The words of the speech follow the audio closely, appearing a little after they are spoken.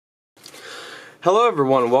Hello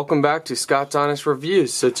everyone, welcome back to Scott's Honest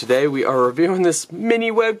Reviews. So today we are reviewing this mini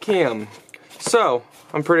webcam. So,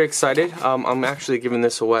 I'm pretty excited. I'm actually giving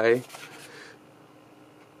this away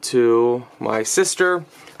to my sister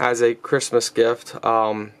as a Christmas gift.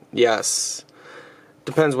 Yes,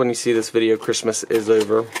 depends when you see this video, Christmas is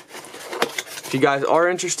over. If you guys are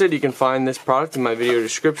interested, you can find this product in my video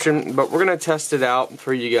description, but we're going to test it out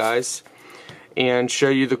for you guys and show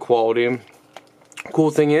you the quality.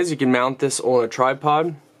 Cool thing is you can mount this on a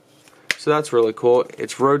tripod, so that's really cool.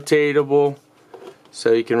 It's rotatable,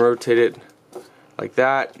 so you can rotate it like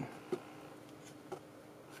that,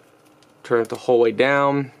 turn it the whole way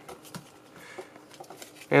down,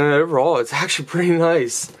 and overall it's actually pretty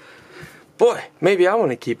nice. Boy, maybe I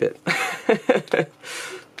want to keep it.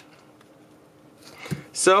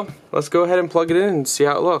 So let's go ahead and plug it in and see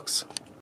how it looks.